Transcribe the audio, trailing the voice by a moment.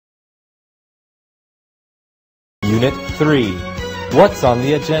Unit 3. What's on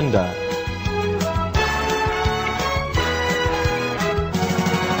the agenda?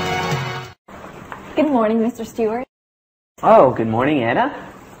 Good morning, Mr. Stewart. Oh, good morning, Anna.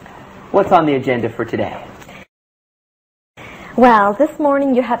 What's on the agenda for today? Well, this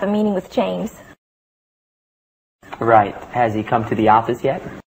morning you have a meeting with James. Right. Has he come to the office yet?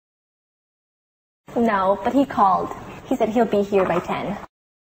 No, but he called. He said he'll be here by 10.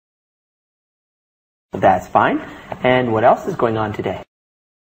 That's fine. And what else is going on today?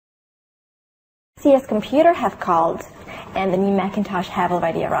 CS Computer have called, and the new Macintosh have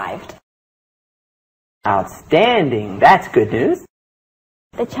already arrived. Outstanding. That's good news.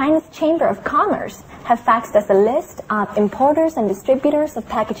 The Chinese Chamber of Commerce have faxed us a list of importers and distributors of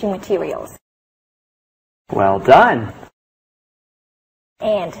packaging materials. Well done.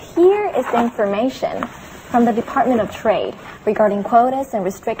 And here is the information from the Department of Trade regarding quotas and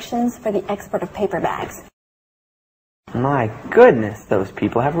restrictions for the export of paper bags. My goodness, those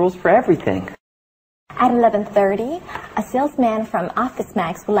people have rules for everything. At 11:30, a salesman from Office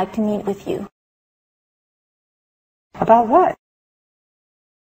Max would like to meet with you. About what?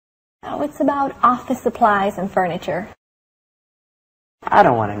 Oh, it's about office supplies and furniture. I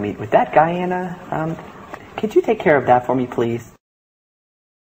don't want to meet with that guy, Anna. Could you take care of that for me, please?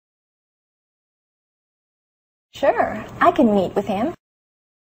 Sure, I can meet with him.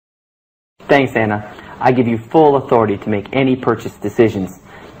 Thanks, Anna. I give you full authority to make any purchase decisions.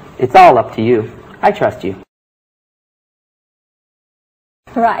 It's all up to you. I trust you.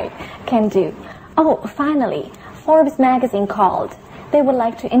 Right, can do. Oh, finally, Forbes magazine called. They would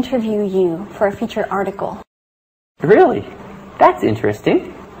like to interview you for a feature article. Really? That's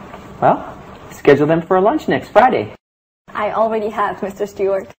interesting. Well, schedule them for a lunch next Friday. I already have, Mr.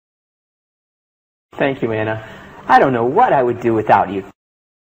 Stewart. Thank you, Anna. I don't know what I would do without you.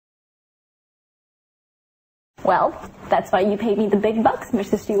 Well, that's why you paid me the big bucks,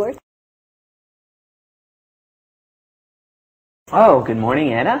 Mr. Stewart. Oh, good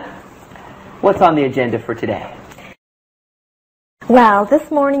morning, Anna. What's on the agenda for today? Well,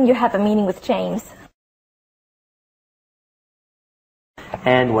 this morning you have a meeting with James.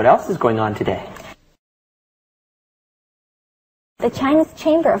 And what else is going on today? The Chinese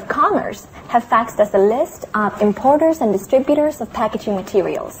Chamber of Commerce have faxed us a list of importers and distributors of packaging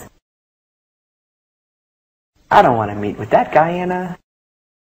materials. I don't want to meet with that guy, Anna.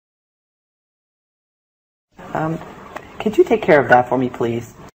 Could you take care of that for me,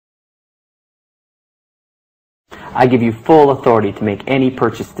 please? I give you full authority to make any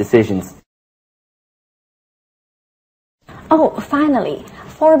purchase decisions. Oh, finally,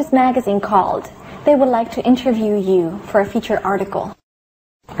 Forbes magazine called. They would like to interview you for a feature article.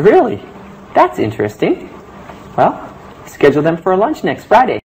 Really? That's interesting. Well, schedule them for a lunch next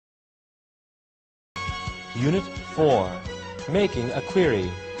Friday. Unit 4. Making a query.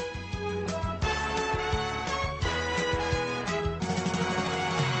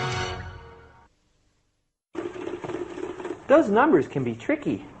 Those numbers can be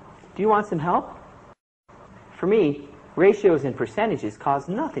tricky. Do you want some help? For me, ratios and percentages cause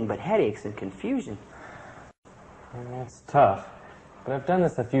nothing but headaches and confusion. It's tough, but I've done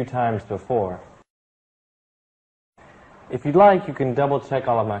this a few times before. If you'd like, you can double-check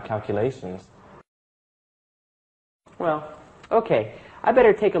all of my calculations. Well, okay. I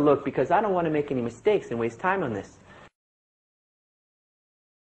better take a look because I don't want to make any mistakes and waste time on this.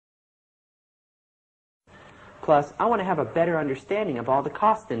 Plus, I want to have a better understanding of all the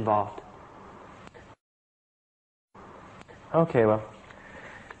costs involved. Okay, well,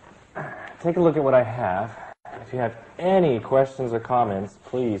 take a look at what I have. If you have any questions or comments,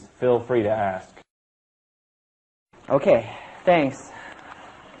 please feel free to ask. Okay, thanks.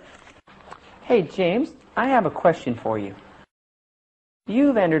 Hey, James, I have a question for you.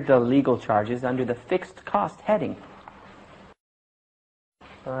 You've entered the legal charges under the fixed cost heading.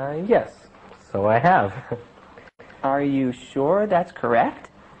 Yes, so I have. Are you sure that's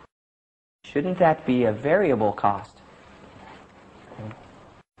correct? Shouldn't that be a variable cost?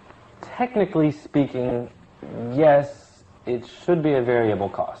 Technically speaking, yes, it should be a variable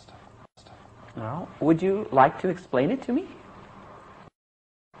cost. Well, would you like to explain it to me?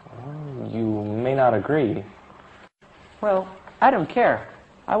 You may not agree. Well, I don't care.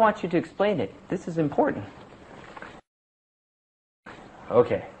 I want you to explain it. This is important.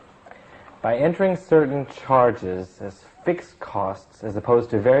 Okay. By entering certain charges as fixed costs as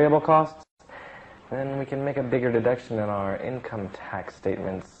opposed to variable costs, then we can make a bigger deduction in our income tax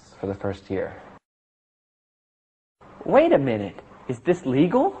statements for the first year. Wait a minute. Is this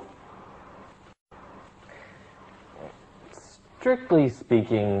legal? Strictly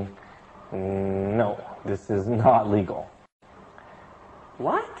speaking, no. This is not legal.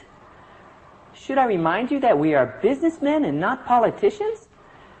 What? Should I remind you that we are businessmen and not politicians?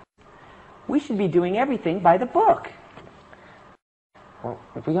 We should be doing everything by the book. Well,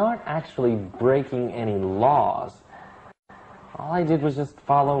 we aren't actually breaking any laws. All I did was just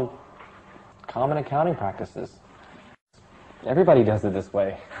follow common accounting practices. Everybody does it this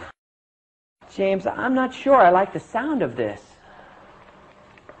way. James, I'm not sure I like the sound of this.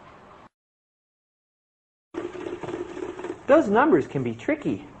 Those numbers can be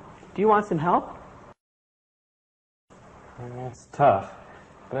tricky. Do you want some help? It's tough,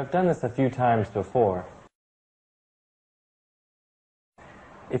 but I've done this a few times before.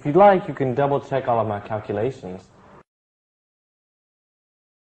 If you'd like, you can double-check all of my calculations.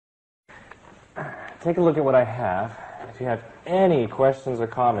 Take a look at what I have. If you have any questions or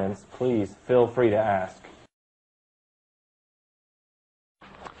comments, please feel free to ask.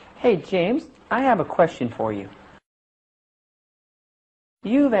 Hey, James, I have a question for you.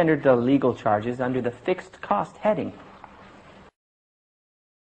 You've entered the legal charges under the fixed cost heading.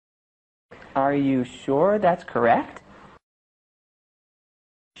 Are you sure that's correct?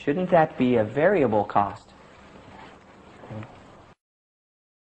 Shouldn't that be a variable cost?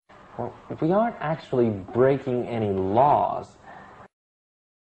 Well, we aren't actually breaking any laws.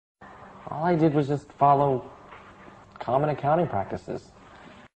 All I did was just follow common accounting practices.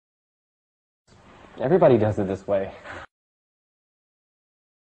 Everybody does it this way.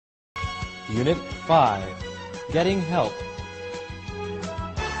 Unit 5, Getting Help.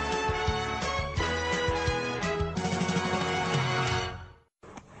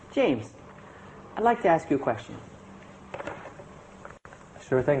 James, I'd like to ask you a question.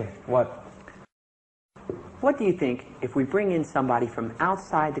 Sure thing. What? What do you think if we bring in somebody from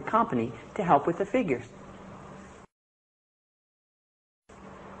outside the company to help with the figures?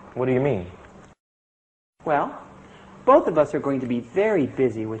 What do you mean? Well, both of us are going to be very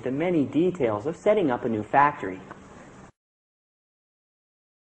busy with the many details of setting up a new factory.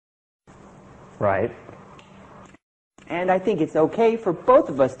 Right. And I think it's okay for both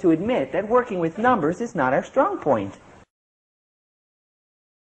of us to admit that working with numbers is not our strong point.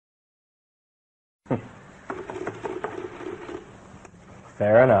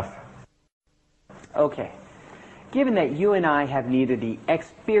 Fair enough. Okay. Given that you and I have neither the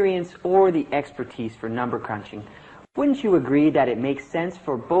experience or the expertise for number crunching, wouldn't you agree that it makes sense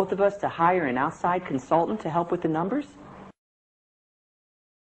for both of us to hire an outside consultant to help with the numbers?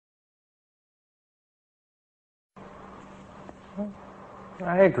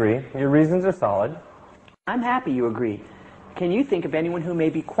 I agree. Your reasons are solid. I'm happy you agree. Can you think of anyone who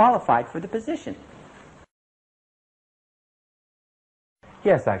may be qualified for the position?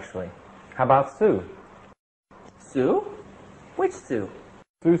 Yes, actually. How about Sue? Sue? Which Sue?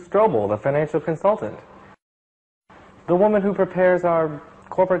 Sue Strobel, the financial consultant. The woman who prepares our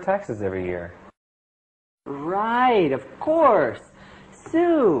corporate taxes every year. Right, of course.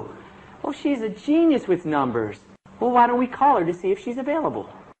 Sue. Oh, she's a genius with numbers. Well, why don't we call her to see if she's available?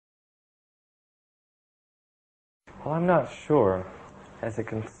 Well, I'm not sure. As a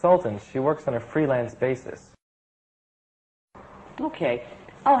consultant, she works on a freelance basis. Okay,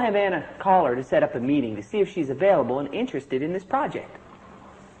 I'll have Anna call her to set up a meeting to see if she's available and interested in this project.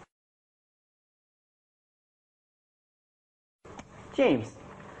 James,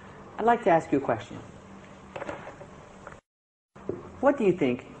 I'd like to ask you a question. What do you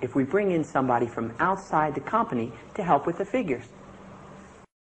think if we bring in somebody from outside the company to help with the figures?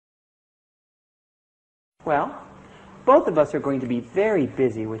 Well, both of us are going to be very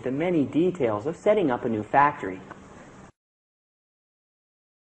busy with the many details of setting up a new factory.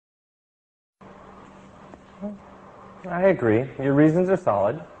 I agree. Your reasons are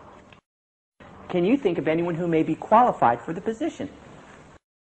solid. Can you think of anyone who may be qualified for the position?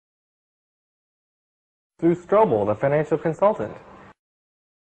 Sue Strobel, the financial consultant.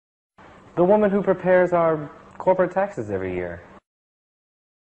 The woman who prepares our corporate taxes every year.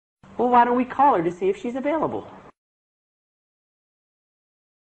 Well, why don't we call her to see if she's available?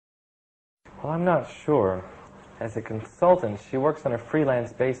 Well, I'm not sure. As a consultant, she works on a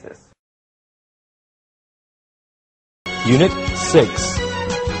freelance basis. Unit 6,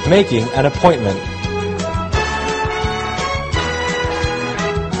 Making an Appointment.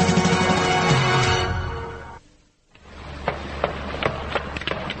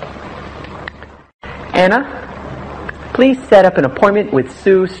 Anna, please set up an appointment with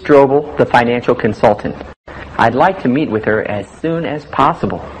Sue Strobel, the financial consultant. I'd like to meet with her as soon as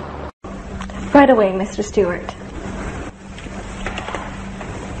possible. Right away, Mr. Stewart.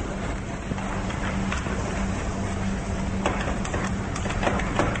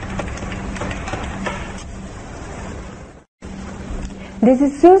 This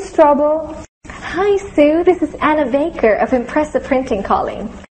is Sue Strobel. Hi, Sue. This is Anna Baker of Impressive Printing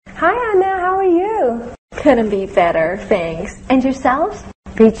calling. Hi, Anna. How are you? Couldn't be better, thanks. And yourself?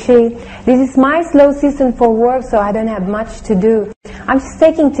 Peachy. This is my slow season for work, so I don't have much to do. I'm just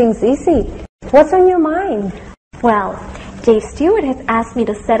taking things easy. What's on your mind? Well, Dave Stewart has asked me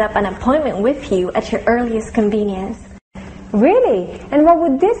to set up an appointment with you at your earliest convenience. Really? And what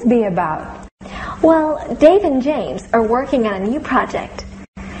would this be about? Well, Dave and James are working on a new project.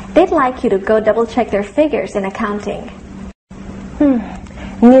 They'd like you to go double-check their figures in accounting.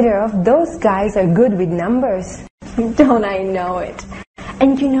 Neither of those guys are good with numbers. Don't I know it?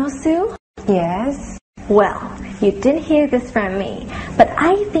 And you know, Sue? Yes? Well, you didn't hear this from me, but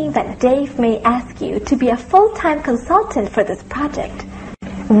I think that Dave may ask you to be a full-time consultant for this project.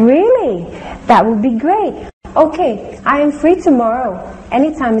 Really? That would be great. Okay, I am free tomorrow.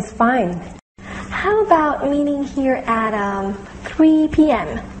 Anytime is fine. How about meeting here at 3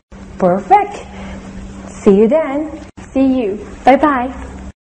 p.m.? Perfect. See you then. See you. Bye-bye.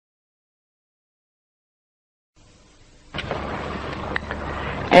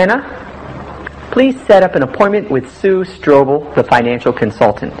 Anna, please set up an appointment with Sue Strobel, the financial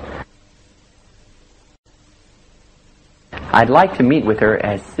consultant. I'd like to meet with her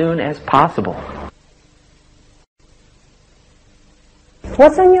as soon as possible.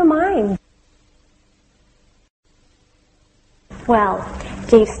 What's on your mind? Well,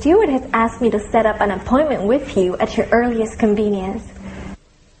 Dave Stewart has asked me to set up an appointment with you at your earliest convenience.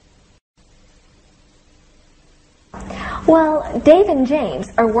 Well, Dave and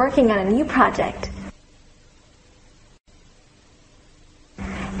James are working on a new project.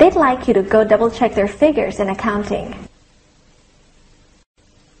 They'd like you to go double-check their figures in accounting.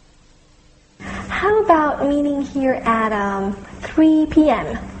 How about meeting here at 3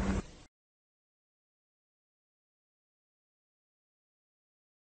 p.m.?